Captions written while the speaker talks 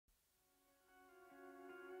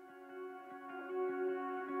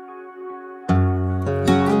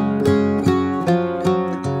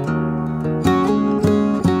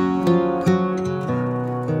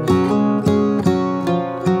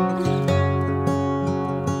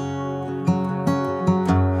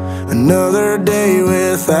Another day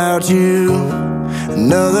without you,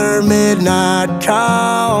 another midnight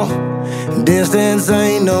call. Distance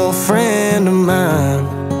ain't no friend of mine.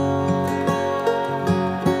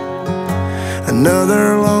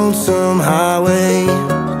 Another lonesome highway,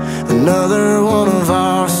 another one of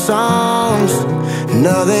our songs.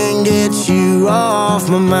 Nothing gets you off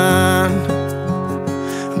my mind,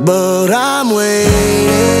 but I'm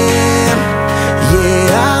waiting, yeah,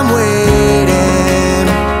 I'm waiting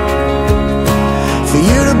for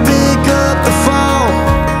you to pick up the phone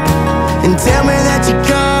and tell me that you're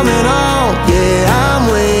coming home. Yeah, I'm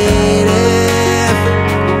waiting,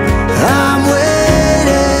 I'm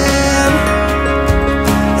waiting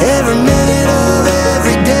every minute of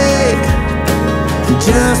every day,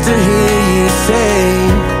 just to hear you say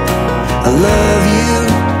I love you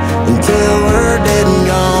until we're dead and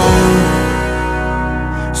gone.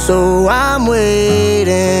 So I'm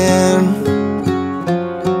waiting.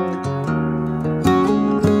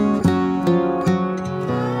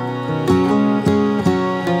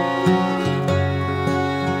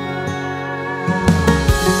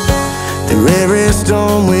 Through every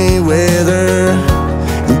storm we weather,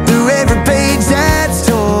 and through every page that's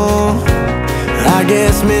torn, I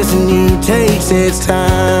guess missing you takes its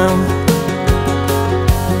time.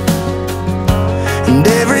 And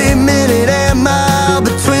every minute and mile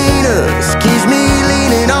between us keeps me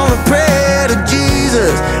leaning on a prayer to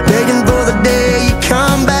Jesus, begging for the day you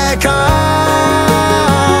come back home.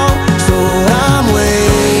 So I'm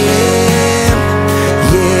waiting,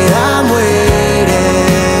 yeah, I'm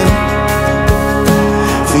waiting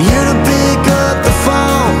for you to pick up the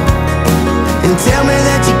phone and tell me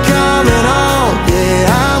that you're coming home. Yeah,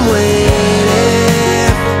 I'm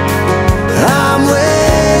waiting, I'm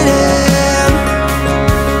waiting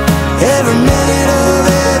every minute of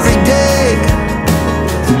every day,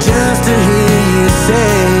 just to hear you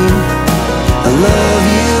say I love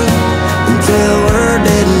you until we're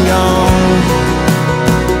dead and gone.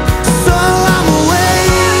 So I'm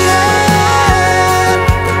waiting,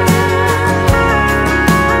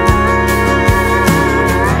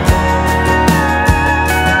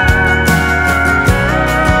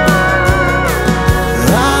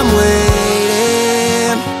 I'm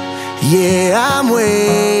waiting, yeah, I'm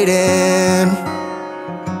waiting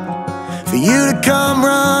for you to come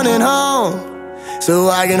running home so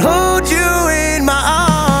I can hold you in my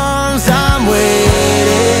arms. I'm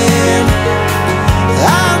waiting,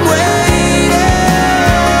 I'm waiting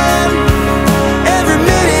every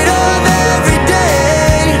minute of every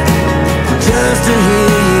day, just to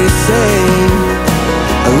hear you say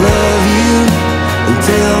I love you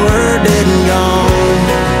until we're dead and gone.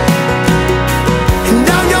 And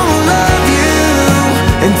I'm gonna love you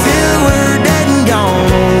until we're dead and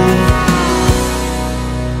gone.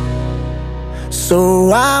 So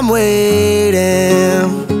I'm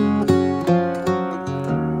waiting.